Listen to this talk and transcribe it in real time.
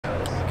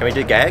Can we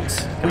do gags?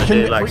 Can we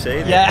do like see?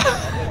 Yeah.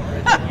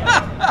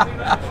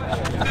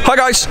 Hi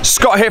guys,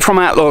 Scott here from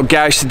Outlaw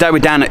Garage. Today we're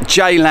down at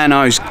Jay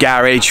Leno's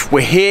Garage.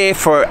 We're here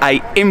for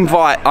a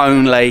invite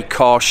only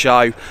car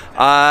show.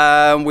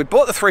 We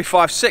bought the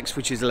 356,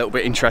 which is a little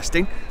bit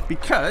interesting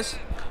because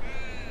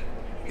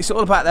it's all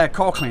about their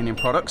car cleaning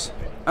products,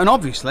 and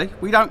obviously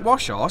we don't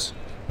wash ours.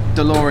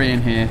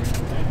 DeLoren here,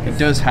 it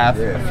does have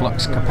a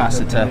flux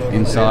capacitor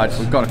inside.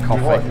 We've got a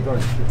coffee.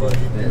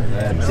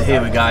 So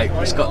here we go,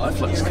 it's got the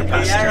flux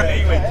capacitor.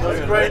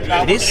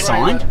 It is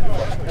signed.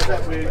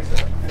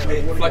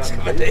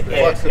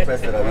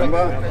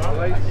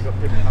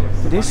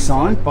 It is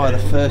signed by the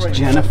first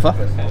Jennifer.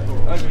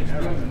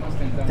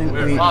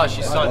 Oh,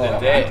 she signed it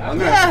there.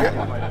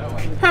 Yeah.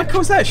 How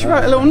cool is that? She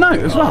wrote a little note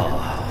as well.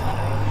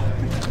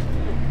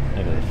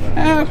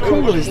 How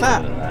cool is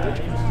that?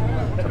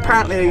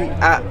 Apparently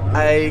at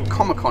a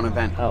Comic-Con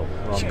event,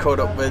 she caught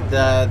up with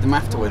them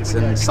afterwards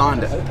and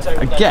signed it.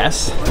 I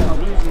guess,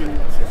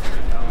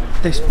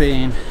 this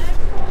being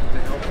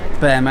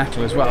bare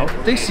metal as well,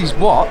 this is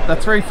what the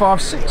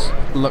 356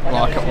 looked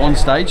like at one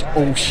stage,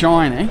 all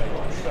shiny,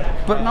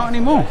 but not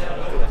anymore.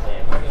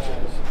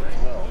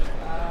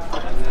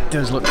 It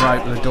does look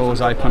great with the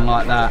doors open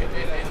like that.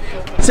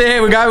 So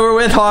here we go, we're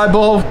with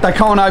Highball. They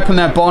can't open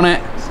their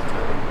bonnet.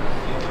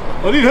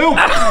 I need help!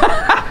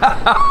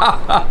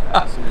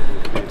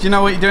 Do you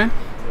know what you're doing?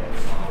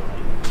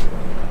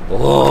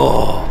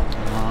 Oh.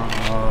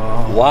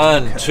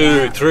 1,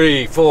 2,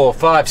 3, 4,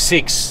 5,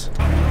 6.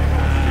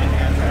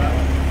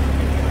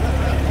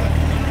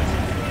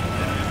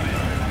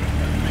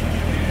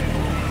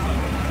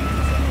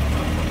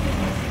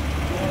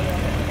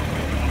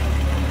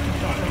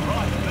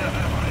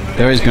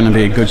 There is going to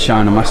be a good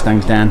showing of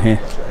Mustangs down here.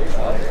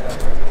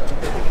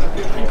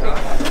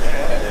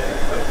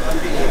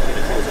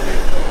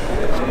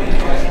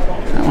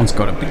 That one's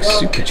got a big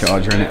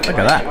supercharger in it, look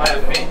at that.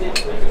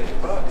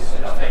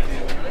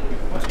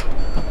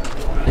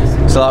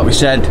 So like we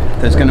said,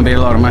 there's going to be a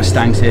lot of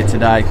Mustangs here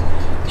today.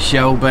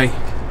 Shelby.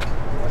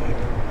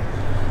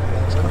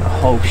 It's got a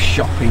whole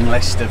shopping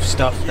list of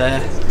stuff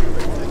there.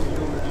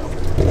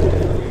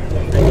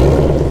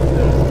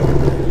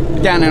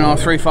 Down in our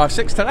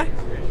 356 today.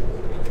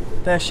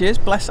 There she is,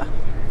 bless her.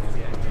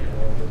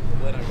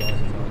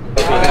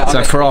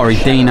 So Ferrari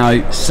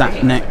Dino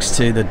sat next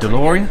to the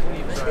DeLoren.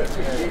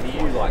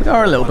 We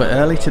are a little bit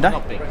early today.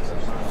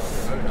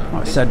 Like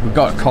I said, we've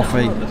got a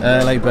coffee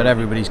early, but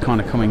everybody's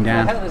kind of coming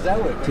down.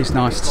 It's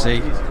nice to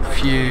see a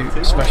few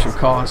special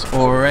cars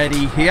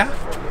already here.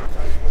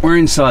 We're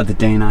inside the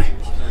Dino.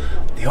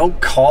 The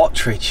old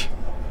cartridge.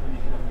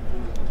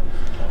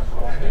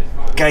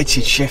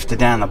 Gated shifter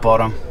down the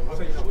bottom.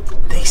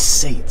 These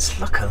seats,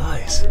 look at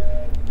those.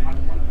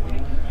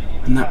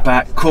 And that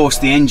back, of course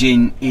the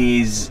engine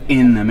is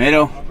in the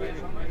middle.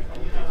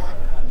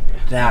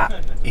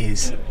 That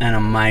is an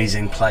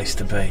amazing place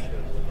to be.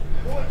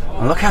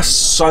 And look how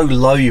so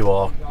low you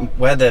are,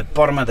 where the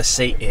bottom of the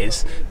seat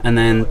is, and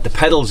then the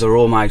pedals are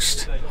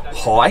almost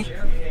high.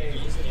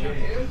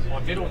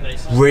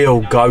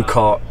 Real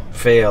go-kart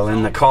feel,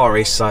 and the car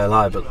is so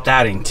low, but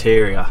that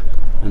interior,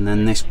 and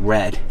then this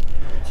red,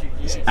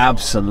 is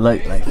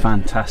absolutely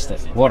fantastic.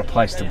 What a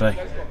place to be.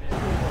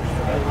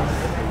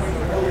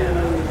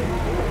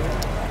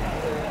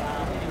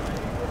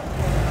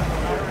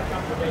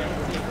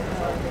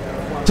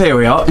 So here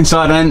we are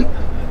inside an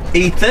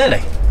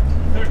E30.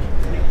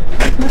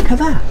 Look at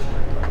that.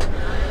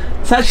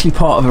 It's actually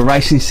part of a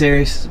racing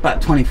series. It's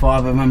about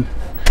 25 of them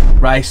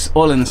race,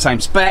 all in the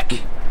same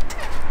spec.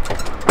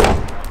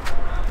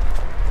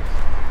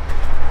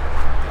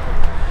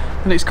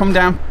 And it's come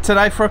down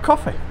today for a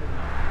coffee.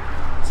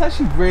 It's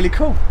actually really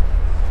cool.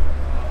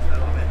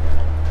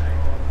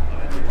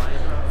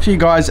 A few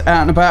guys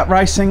out and about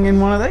racing in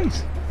one of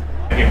these.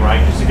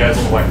 Ranges, it goes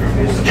all the way through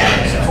this.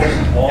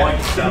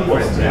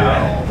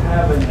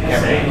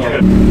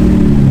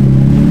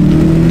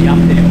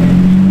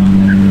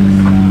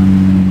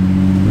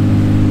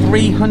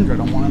 300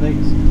 on one of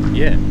these.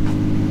 Yeah.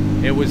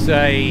 It was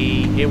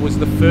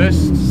the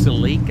first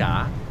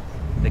Celica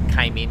that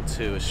came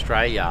into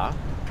Australia,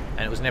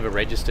 and it was never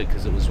registered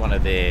because it was one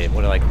of their,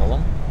 what do they call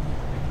them?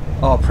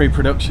 Oh,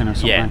 pre-production or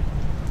something. Yeah.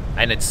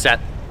 And it sat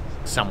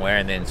somewhere,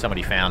 and then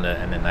somebody found it,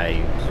 and then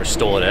they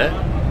restored it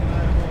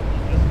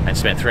and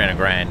spent 300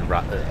 grand,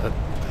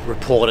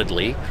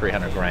 reportedly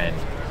 300 grand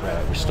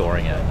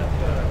restoring it, and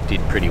it did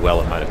pretty well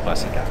at Motor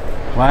Classica.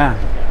 Wow.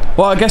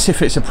 Well, I guess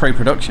if it's a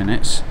pre-production,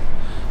 it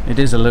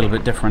is a little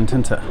bit different,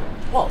 isn't it?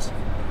 What?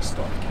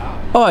 Stock car.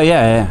 Oh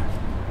yeah, yeah.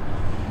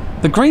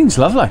 The green's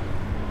lovely.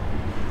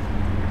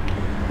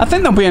 I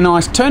think there'll be a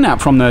nice turnout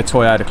from the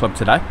Toyota Club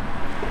today.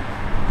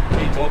 Who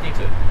are you talking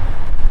to?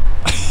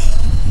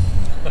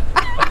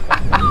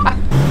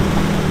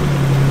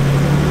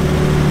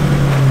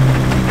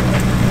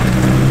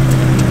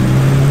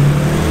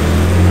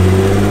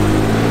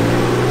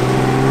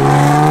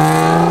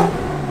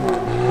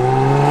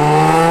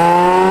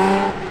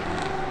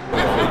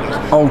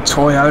 Old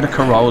Toyota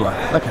Corolla.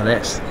 Look at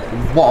this.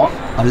 What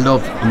I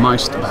love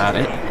most about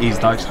it is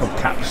those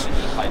hubcaps.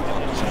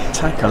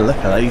 take a look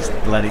at these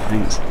bloody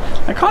things.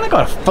 They kind of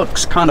got a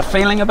flux kind of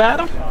feeling about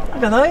them.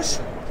 Look at those.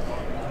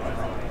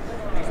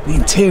 The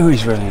interior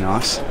is really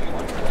nice.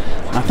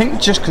 And I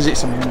think just because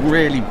it's a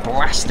really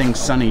blasting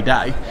sunny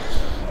day,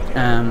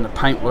 the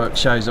paintwork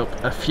shows up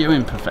a few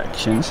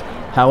imperfections.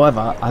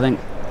 However, I think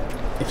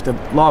if the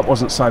light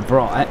wasn't so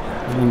bright,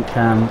 I think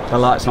the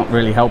light's not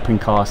really helping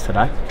cars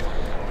today.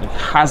 He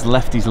has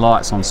left his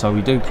lights on, so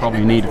we do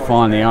probably need to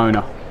find the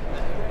owner.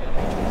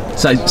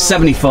 So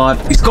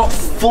 75, he's got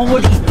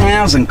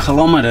 40,000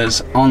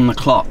 kilometers on the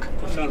clock.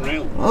 That's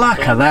unreal. Look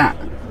at that.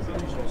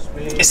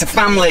 It's a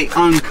family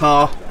owned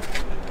car.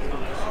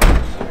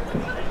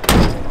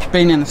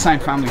 Been in the same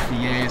family for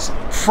years.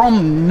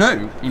 From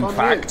new, in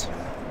fact.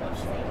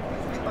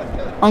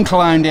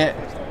 Uncle owned it,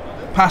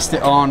 passed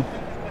it on.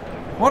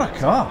 What a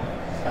car.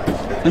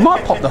 They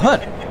might pop the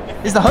hood.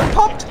 Is the hood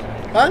popped?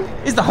 Huh?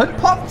 Is the hood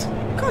popped?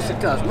 Of course it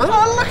does, mate.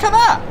 Oh, look at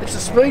that. It's a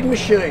speed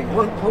machine,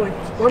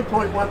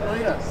 1.1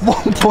 litre.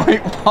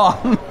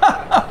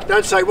 1.1.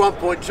 Don't say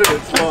 1.2,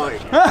 it's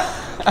lying.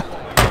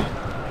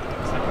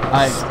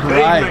 It's Speed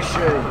great.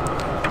 machine.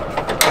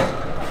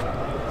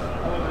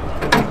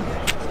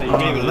 You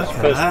gave it Look its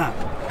at first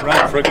that.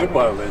 run for a good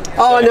while then.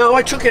 Oh no,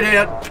 I took it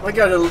out. I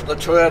go to the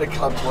Toyota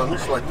Club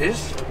ones like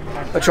this.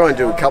 I try and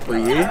do a couple a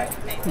year,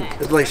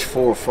 at least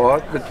 4 or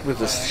 5, but with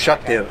the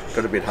shutdown it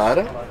got a bit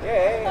harder.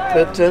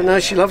 But no,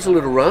 she loves a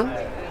little run.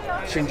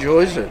 She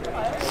enjoys it.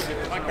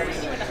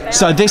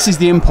 So this is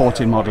the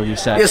imported model, you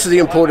said? This is the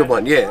imported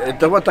one, yeah.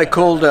 What they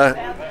called a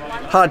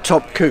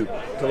hardtop coupe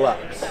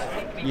deluxe.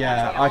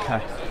 Yeah,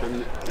 okay.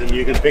 And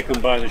you can pick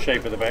them by the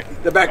shape of the back.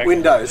 The back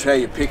windows, how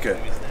you pick it.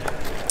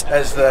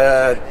 As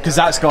the Because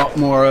that's got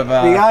more of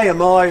a... The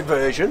AMI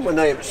version, when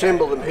they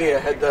assembled them here,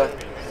 had the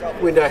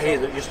window here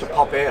that used to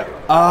pop out.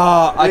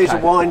 Ah, okay. These are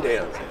wind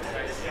down.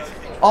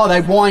 Oh, they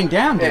wind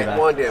down, do Yeah,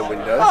 they? wind down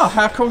windows. Oh,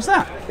 how cool's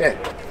that? Yeah.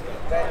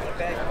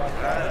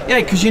 Yeah,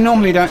 because you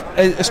normally don't,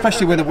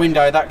 especially with a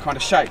window that kind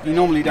of shape, you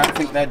normally don't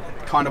think they'd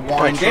kind of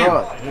wind That's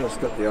down. right. Yeah, it's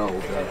got the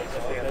old.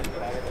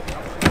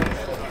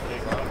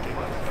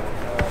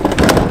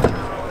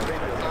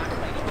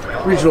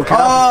 Original car.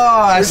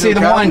 Oh, I see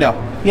the car. winder.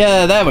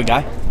 Yeah, there we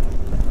go.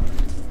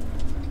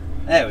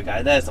 There we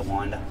go, there's the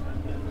winder.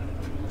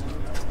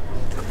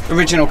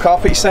 Original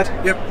carpet, you said?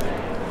 Yep.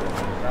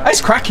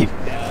 It's cracking.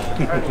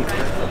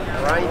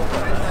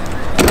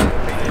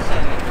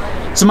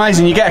 It's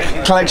amazing, you get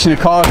a collection of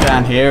cars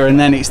down here and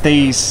then it's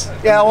these...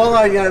 Yeah, well,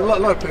 a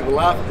lot of people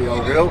laugh at the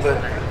old girl, but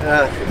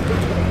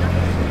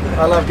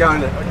I love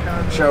going to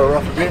show her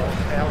off a bit.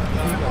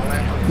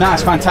 No,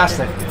 it's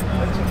fantastic.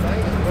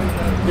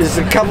 There's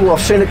a couple,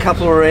 I've seen a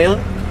couple around,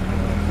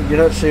 but you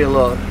don't see a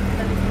lot.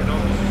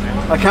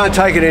 I can't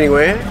take it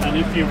anywhere. And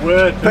if you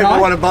were People No?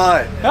 want to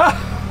buy it.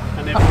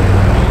 and if,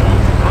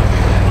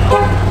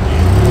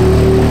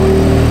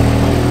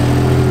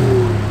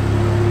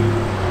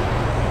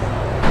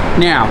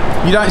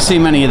 Now, you don't see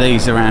many of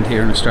these around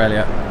here in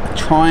Australia. A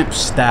Triumph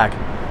Stag.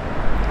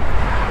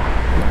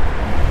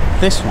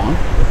 This one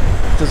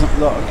doesn't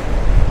look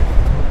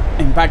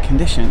in bad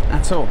condition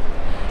at all.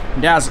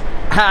 It has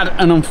had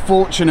an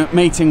unfortunate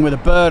meeting with a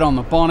bird on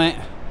the bonnet,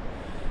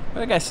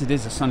 but I guess it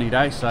is a sunny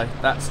day, so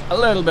that's a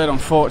little bit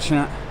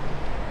unfortunate.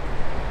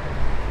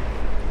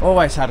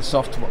 Always had a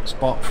soft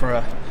spot for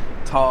a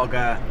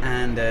Targa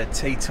and a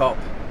T-top.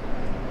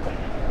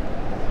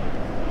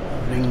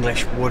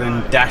 English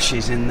wooden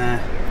dashes in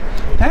there.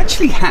 They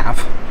actually have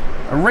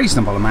a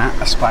reasonable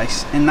amount of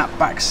space in that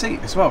back seat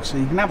as well, so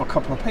you can have a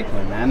couple of people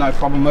in there, no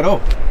problem at all.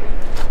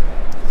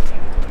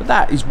 But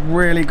that is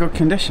really good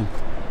condition.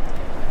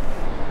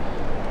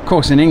 Of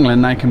course, in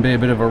England they can be a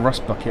bit of a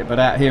rust bucket, but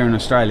out here in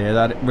Australia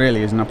that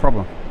really isn't a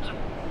problem.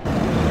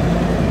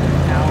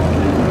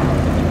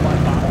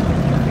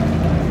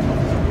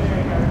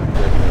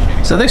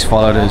 So this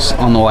followed us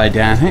on the way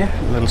down here,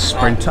 a little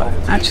Sprinter.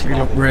 Actually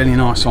looked really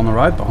nice on the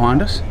road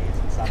behind us.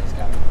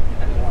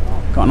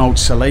 Got an old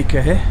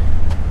Celica here.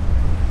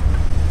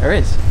 There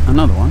is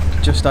another one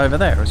just over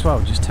there as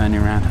well, just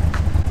turning around.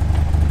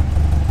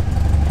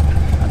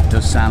 That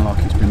does sound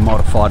like it's been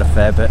modified a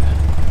fair bit.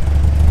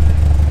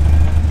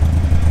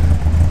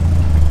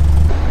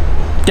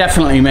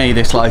 Definitely me,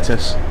 this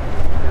Lotus.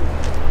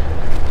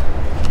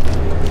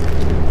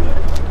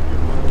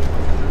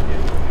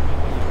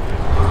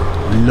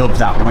 Love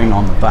that wing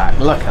on the back,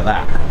 look at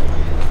that.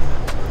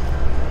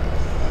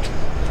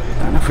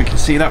 Don't know if we can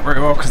see that very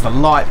well because the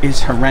light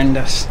is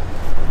horrendous.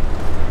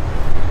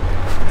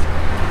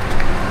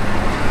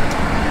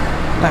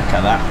 Look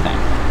at that thing.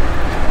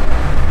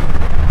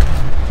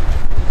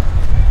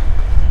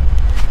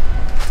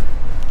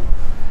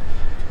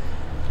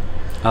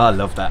 Oh, I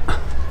love that.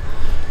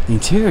 The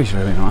interior is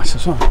really nice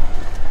as well.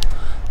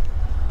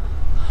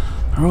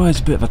 There's always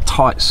a bit of a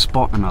tight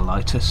spot in a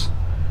Lotus.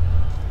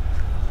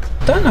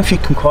 Don't know if you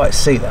can quite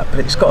see that, but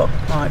it's got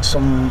like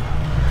some,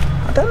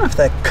 I don't know if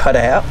they're cut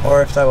out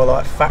or if they were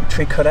like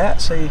factory cut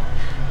out, so you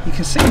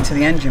can see into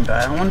the engine bay.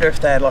 I wonder if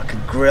they had like a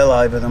grill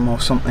over them or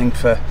something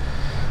for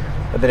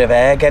a bit of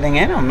air getting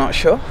in, I'm not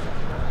sure.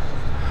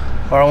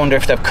 Or I wonder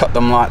if they've cut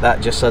them like that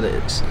just so that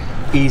it's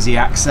easy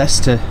access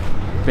to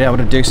be able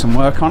to do some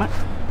work on it.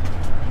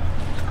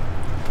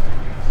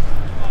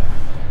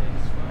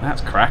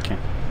 That's cracking.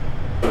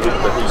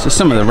 So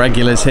some of the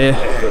regulars here.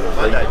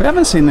 We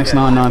haven't seen this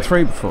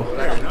 993 before.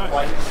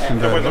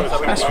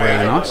 That's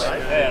really nice.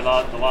 Yeah,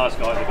 like the last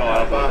guy, the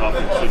guy up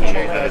in Sydney, he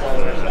had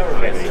for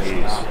many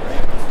years.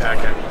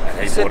 Okay.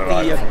 He bought it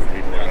over from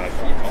people.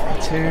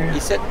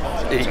 Is that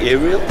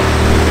aerial?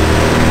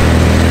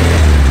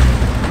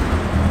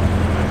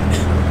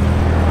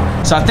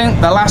 So I think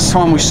the last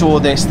time we saw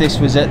this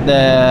was at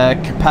the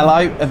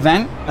Capello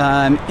event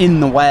in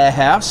the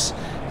warehouse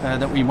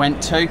that we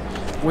went to.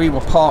 We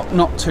were parked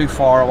not too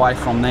far away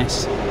from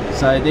this.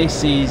 So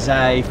this is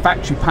a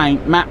factory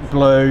paint matte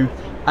blue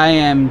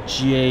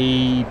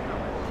AMG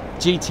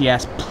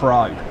GTS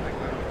Pro.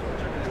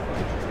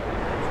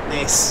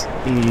 This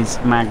is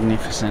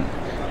magnificent.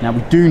 Now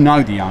we do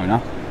know the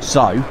owner,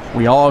 so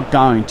we are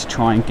going to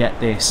try and get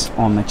this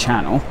on the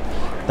channel.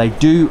 They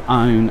do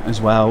own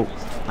as well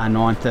a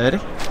 930,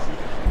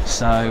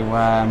 so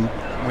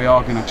we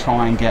are going to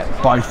try and get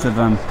both of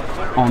them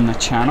on the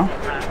channel.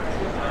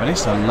 But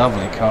it's a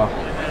lovely car.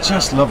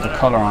 Just love the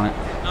colour on it.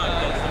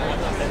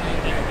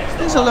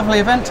 It's a lovely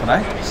event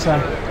today, so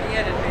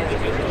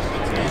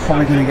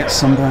probably going to get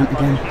sunburnt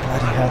again.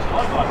 Bloody hell.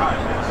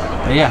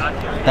 But yeah,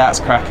 that's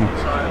cracking.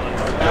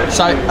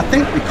 So I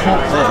think we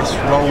caught this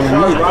rolling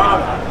in.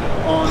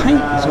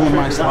 Paint is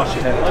almost like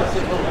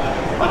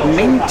a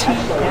minty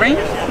green.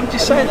 Would you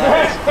say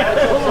that?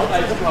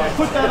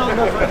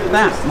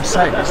 That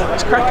Mercedes,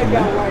 it's cracking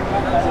there.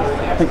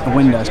 I think the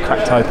window's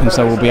cracked open,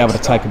 so we'll be able to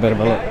take a bit of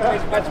a look.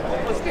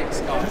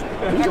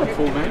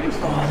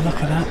 Oh,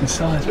 look at that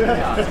inside.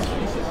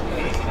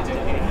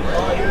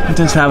 It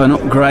does have an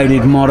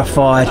upgraded,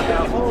 modified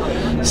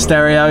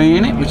stereo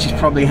unit, which is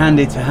probably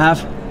handy to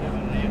have.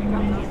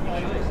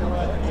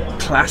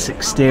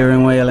 Classic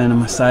steering wheel in a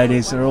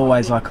Mercedes, they're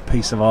always like a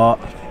piece of art.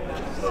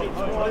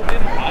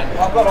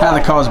 How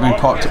the car's been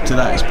parked up to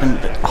that, it's been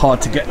a bit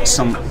hard to get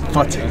some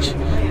footage,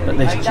 but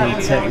this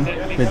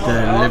GT with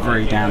the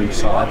livery down the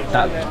side,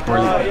 that's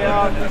brilliant.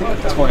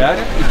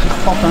 Toyota is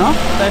just popping off,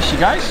 there she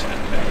goes.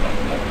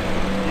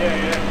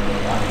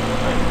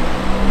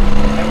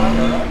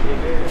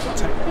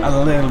 Take a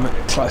little bit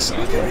closer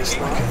look at this,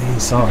 look at the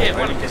inside.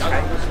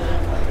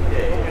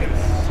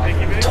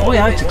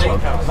 Toyota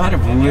Club have had a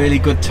really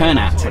good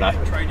turnout today.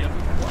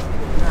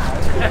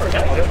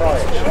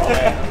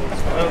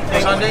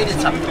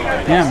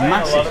 Yeah,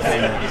 massive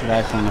turnout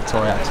today from the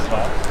Toyota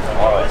Club.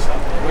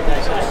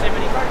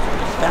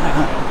 That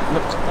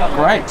looks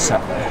great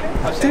sat there.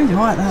 I do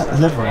like that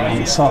livery on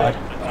the side.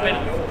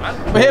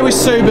 We're here with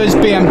Subha's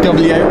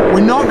BMW.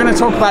 We're not going to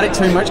talk about it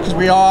too much because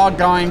we are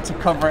going to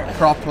cover it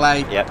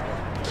properly. Yep.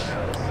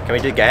 Can we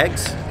do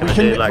gags? Can we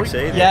do like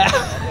see? Yeah.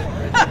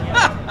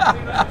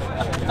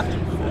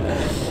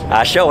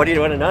 Sure, what do you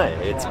want to know?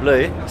 It's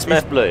blue.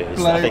 Smurf blue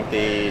is, I think,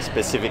 the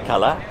specific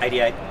colour.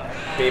 88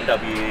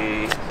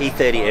 BMW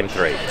E30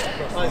 M3.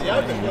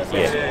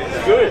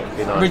 Yeah. Good.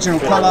 Original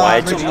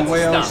colour, original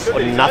wheels.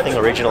 Nothing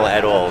original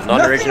at all.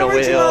 Non-original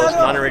wheels,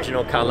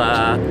 non-original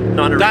colour,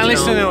 non-original... Don't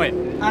listen to it.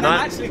 And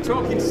I'm actually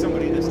talking to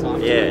somebody this time.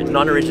 Yeah,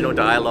 non-original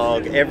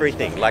dialogue,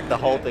 everything. Like the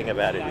whole thing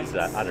about it is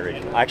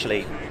unoriginal.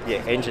 Actually,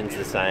 yeah, engine's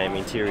the same,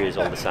 interior's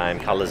all the same,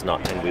 colour's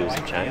not, and wheels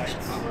have changed.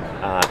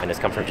 And it's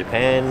come from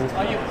Japan.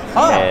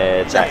 Oh,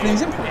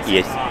 Japanese import?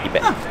 Yes, you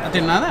bet. Oh, I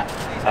didn't know that.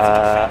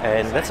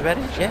 And that's about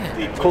it,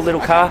 yeah. Cool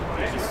little car.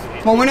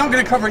 Well, we're not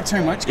going to cover it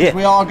too much because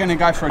we are going to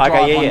go for a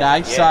drive one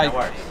day, so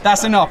no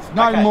that's enough.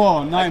 No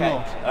more, no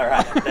more. All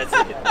right, that's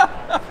it.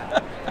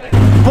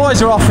 The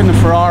boys are off in the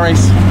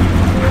Ferraris.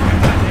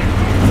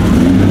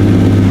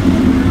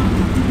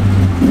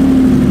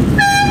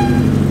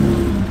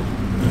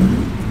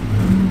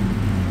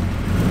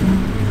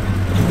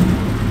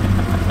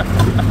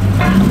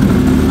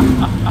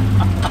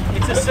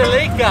 It's a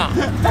Celica.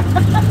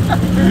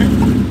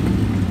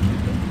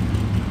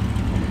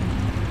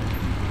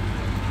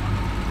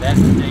 There's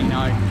the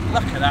Dino.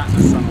 Look at that in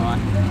the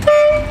sunlight.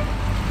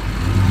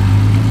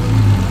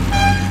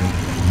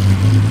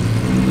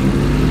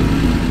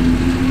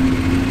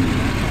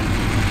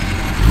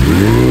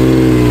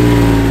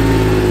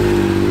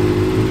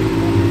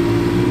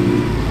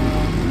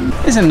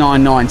 It's a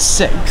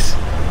 996.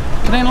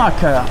 But in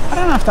like a, I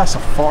don't know if that's a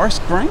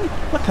forest green.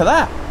 Look at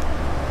that.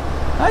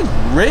 That's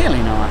really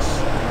nice.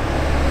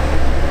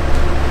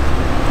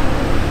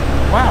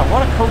 Wow,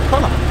 what a cool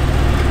colour.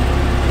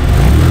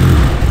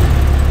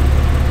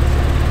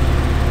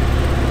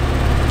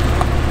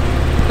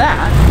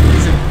 That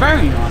is a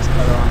very nice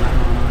colour on that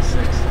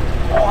 996.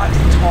 Oh, it's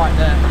tight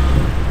there.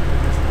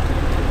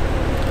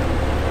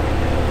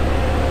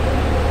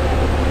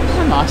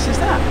 How nice is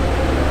that?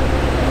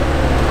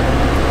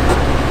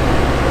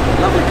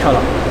 Lovely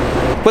colour.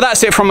 Well,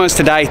 that's it from us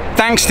today.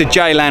 Thanks to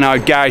Jay Leno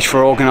Garage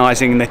for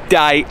organising the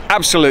day.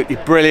 Absolutely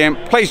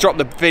brilliant. Please drop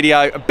the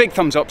video a big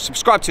thumbs up,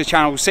 subscribe to the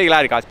channel. We'll see you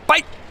later, guys.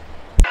 Bye.